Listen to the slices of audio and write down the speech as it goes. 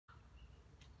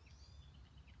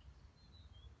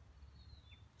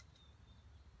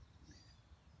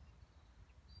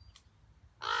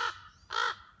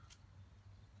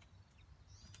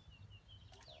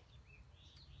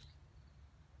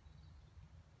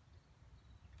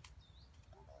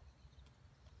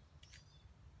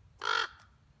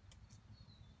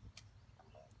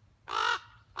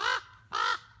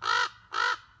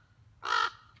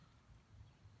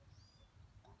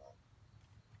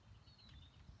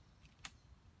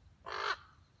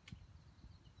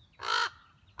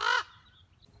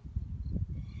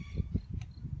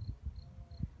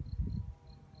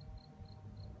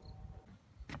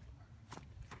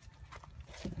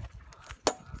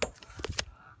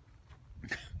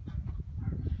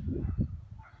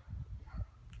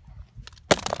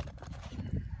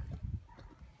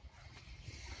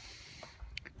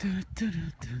Da, da, da,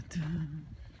 da, da.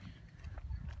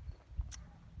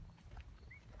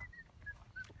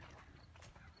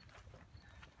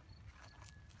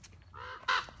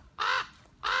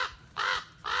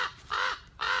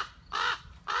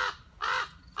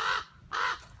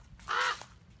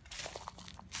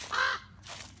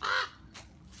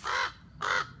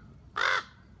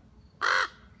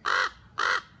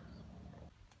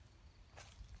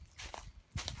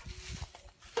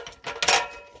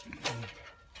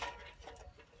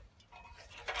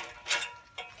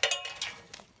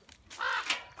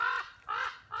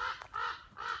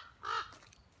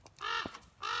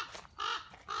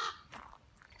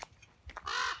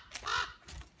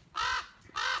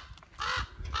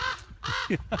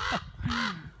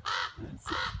 That's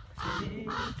a big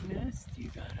nest you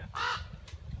got up.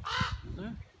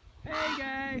 Look. Hey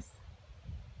guys!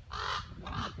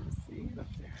 I can see it up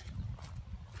there.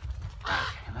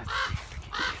 Okay, let's see if we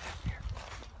can get up there.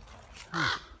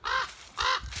 Huh.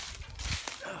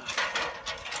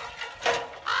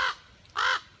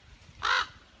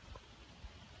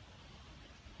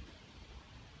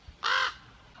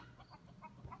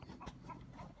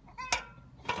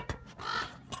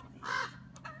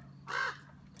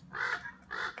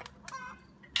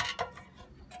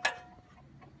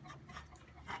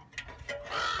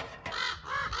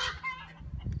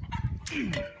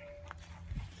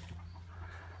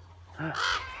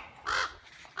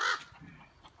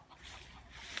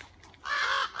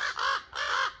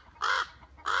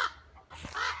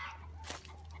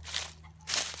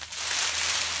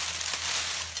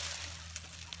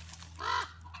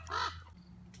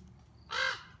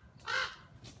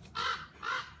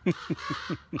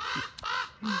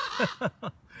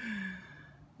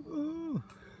 Ooh.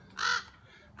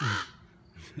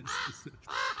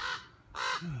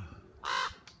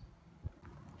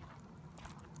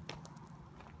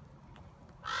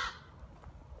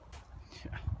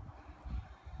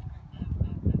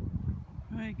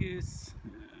 Hi, Goose.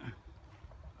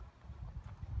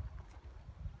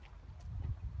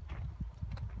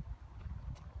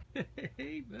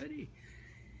 Hey, buddy.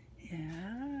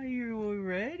 Yeah, you're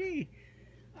ready.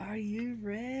 Are you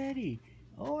ready?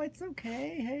 Oh, it's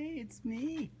okay. Hey, it's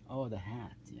me. Oh, the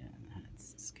hat. Yeah, the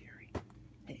hat's scary.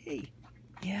 Hey.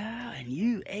 Yeah, and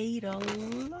you ate a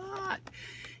lot.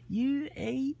 You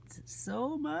ate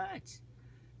so much.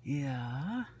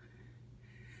 Yeah.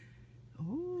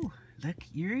 Oh, look,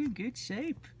 you're in good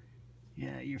shape.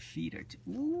 Yeah, your feet are...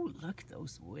 Ooh, look,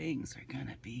 those wings are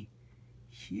gonna be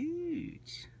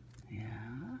huge.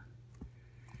 Yeah.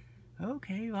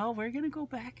 Okay, well, we're gonna go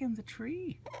back in the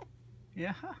tree.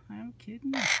 Yeah, I'm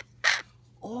kidding.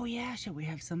 Oh yeah, shall we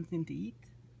have something to eat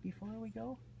before we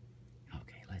go?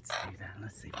 Okay, let's do that.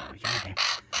 Let's see what we got here.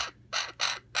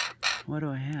 What do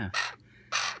I have?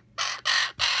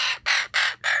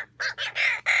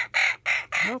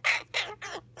 Nope.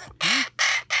 Hmm?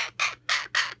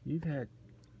 You've had,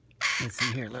 let's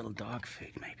see here, little dog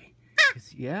food maybe.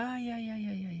 Yeah. Okay.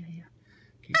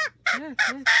 Yeah.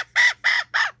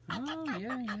 Oh,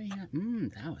 yeah.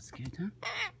 That was good, huh?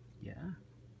 Yeah.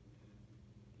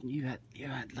 You had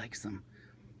like some,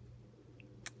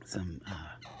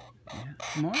 yeah,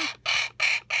 more?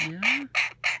 Yeah.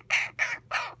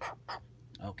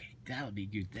 Okay, that'll be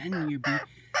good. Then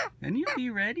you'll be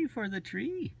ready for the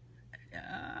tree.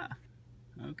 Yeah.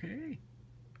 Okay.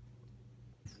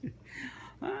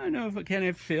 I don't know if I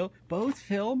can both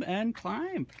film and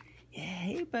climb. Yeah,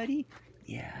 hey buddy.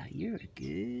 Yeah, you're a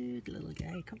good little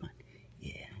guy. Come on.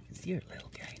 Yeah, 'cause you're a little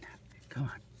guy now. Come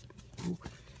on. Ooh.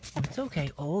 Oh, it's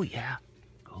okay. Oh yeah.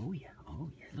 Oh yeah.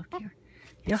 Look here.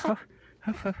 Yeah. Huff.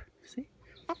 See?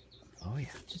 Oh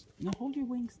yeah. Just hold your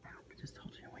wings down. Just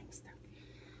hold your wings down.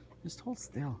 Just hold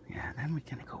still. Yeah. Then we're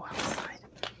gonna go outside.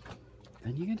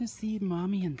 Then you're gonna see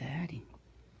mommy and daddy.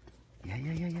 Yeah.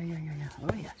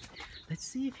 Oh yeah. Let's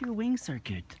see if your wings are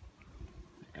good.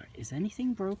 Is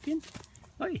anything broken?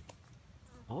 Oi.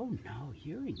 Oh no,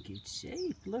 you're in good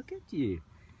shape. Look at you.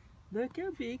 Look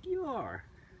how big you are.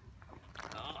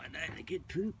 Oh, and that's a good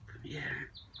poop. Yeah.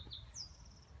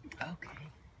 Okay.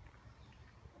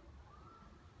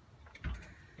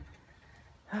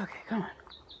 Okay, come on.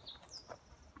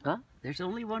 Well, there's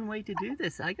only one way to do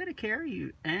this. I gotta carry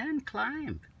you and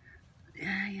climb.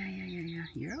 Yeah.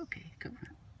 You're okay. Come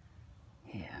on.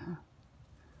 Yeah.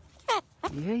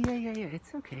 Yeah.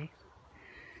 It's okay.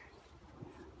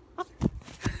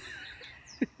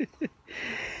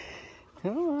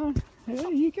 Come on. Yeah,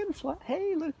 you can fly.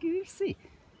 Hey, look, you see.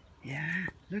 Yeah,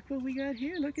 look what we got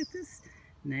here. Look at this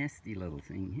nasty little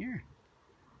thing here.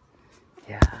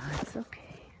 Yeah, it's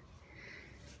okay.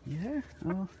 Yeah,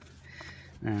 oh,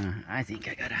 I think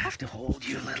I gotta have to hold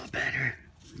you a little better.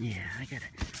 Yeah,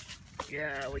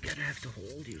 yeah, we gotta have to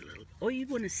hold you a little. Oh, you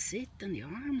wanna sit on the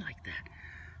arm like that?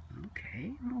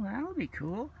 Okay, well that'll be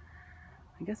cool.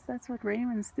 I guess that's what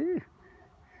Raymonds do.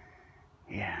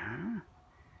 Yeah,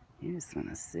 you just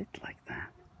wanna sit like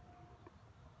that.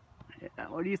 Yeah,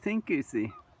 what do you think,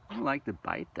 Goosey? I like to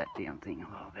bite that damn thing a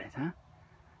little bit, huh?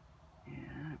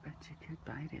 Yeah, I bet you could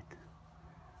bite it.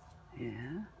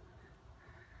 Yeah.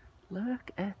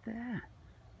 Look at that.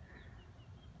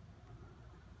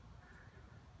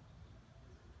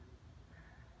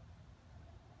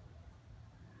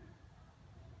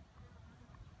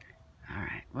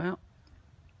 Alright, well.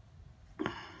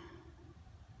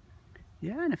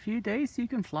 Yeah, in a few days you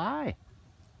can fly.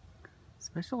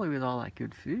 Especially with all that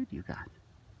good food you got.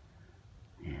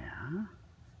 Yeah.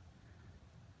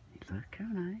 Look how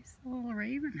nice the little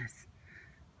raven is.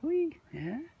 Whee,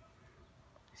 yeah.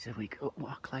 Should we go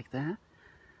walk like that?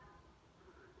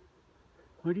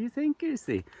 What do you think,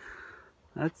 Goosey?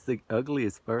 That's the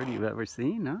ugliest bird you've ever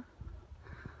seen, huh?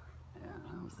 Yeah,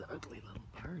 that was the ugly little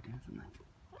bird, isn't it?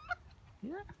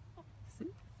 Yeah,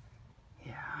 see?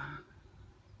 Yeah.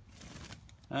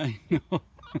 I know.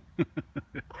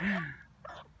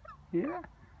 Yeah.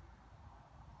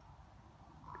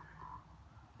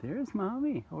 There's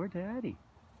Mommy or Daddy.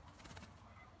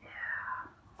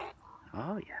 Yeah.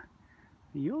 Oh, yeah.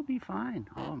 You'll be fine.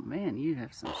 Oh, man, you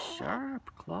have some sharp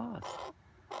claws.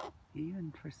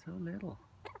 Even for so little.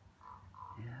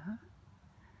 Yeah.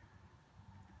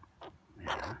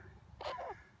 Yeah.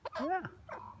 Yeah. Yeah.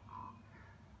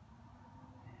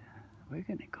 We're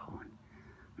gonna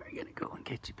go and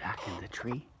get you back in the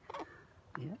tree.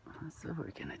 Yeah, that's what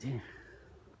we're gonna do.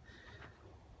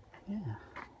 Yeah,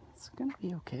 it's gonna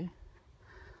be okay.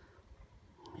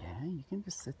 Yeah, you can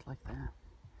just sit like that.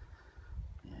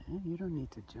 Yeah, you don't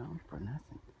need to jump or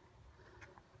nothing.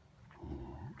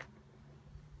 Yeah.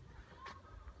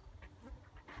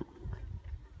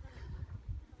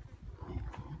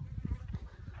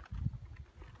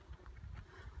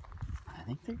 I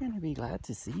think they're gonna be glad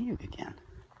to see you again.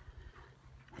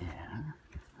 Yeah,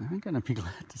 I'm gonna be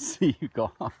glad to see you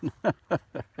gone.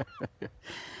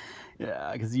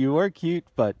 Yeah, because you were cute,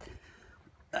 but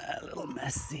a little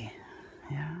messy.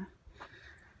 Yeah.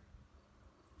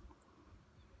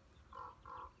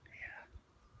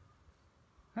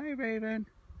 Hi, Raven.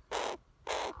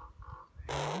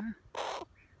 Yeah.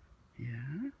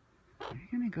 Yeah. You're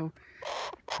gonna go.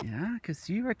 Yeah, because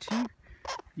you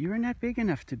are not big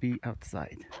enough to be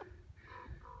outside.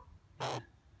 Yeah.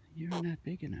 You're not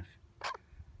big enough.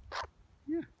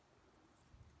 Yeah.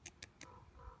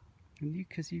 And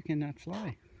because you cannot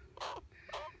fly.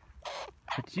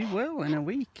 But you will in a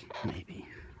week, maybe.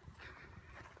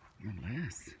 Or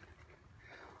less.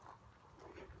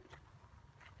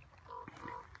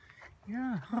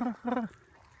 Yeah.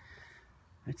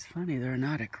 It's funny, they're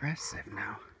not aggressive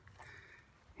now.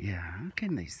 Yeah,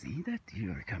 can they see that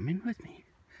you are coming with me?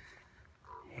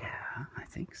 Yeah, I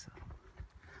think so.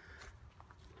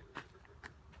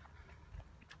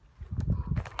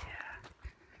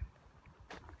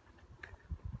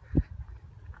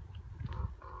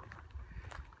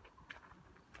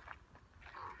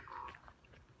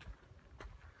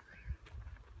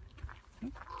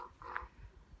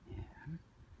 Yeah.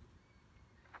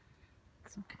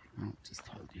 It's okay. I'll just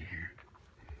hold you here.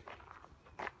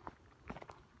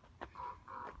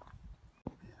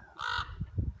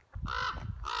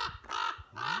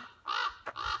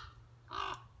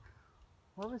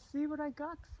 Well, let's see what I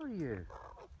got for you.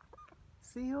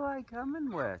 See who I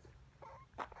coming with.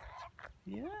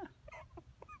 Yeah.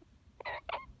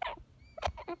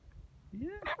 Yeah.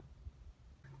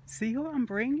 See who I'm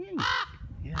bringing.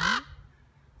 Yeah.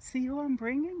 See who I'm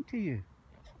bringing to you.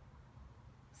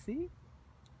 See?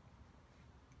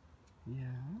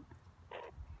 Yeah.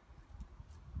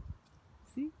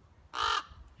 See?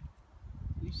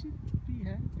 You should be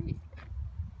happy.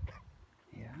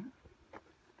 Yeah.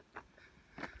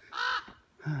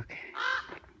 Okay.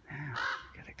 Now,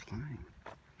 we gotta climb.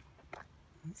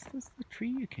 This is the tree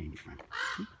you came from.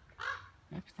 See?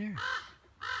 Up there.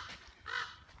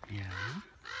 Yeah.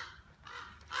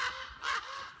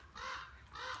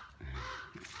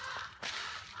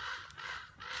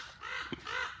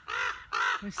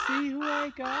 Let's see who I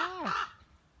got.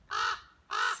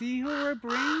 See who we're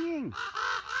bringing.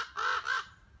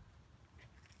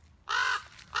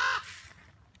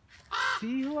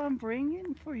 See who I'm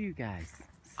bringing for you guys.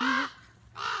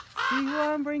 See who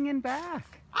I'm bringing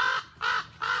back.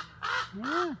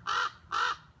 Yeah.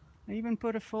 I even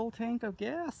put a full tank of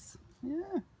gas.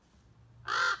 Yeah.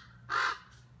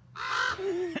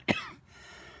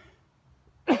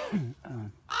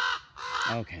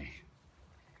 Okay.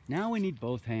 Now we need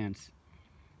both hands.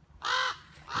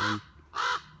 Yeah.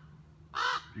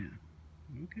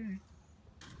 Okay.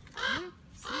 Yeah,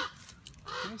 see?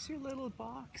 There's your little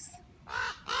box.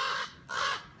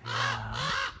 Yeah.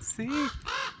 See?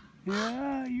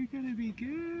 Yeah, you're gonna be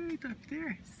good up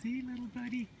there. See, little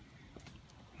buddy?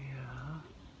 Yeah.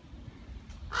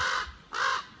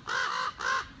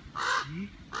 See?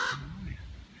 Oh,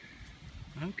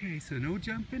 yeah. Okay, so no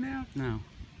jumping out now.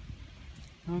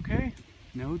 Okay,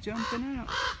 no jumping out.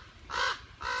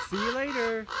 See you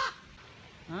later.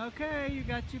 Okay, you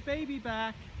got your baby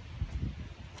back.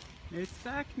 It's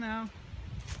back now.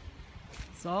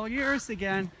 It's all yours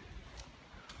again.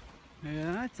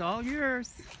 Yeah, it's all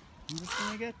yours. I'm just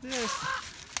gonna get this.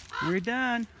 We're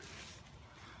done.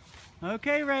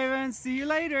 Okay, Raven, see you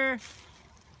later.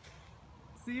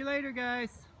 See you later, guys.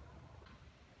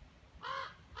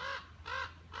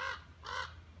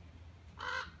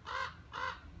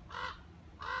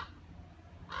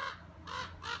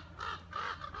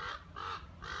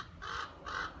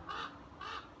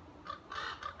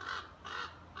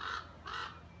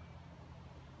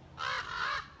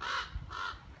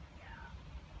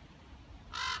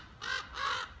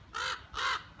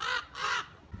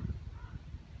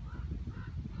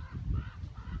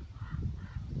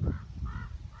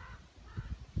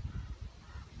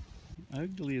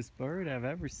 Ugliest bird I've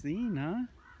ever seen, huh?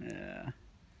 Yeah.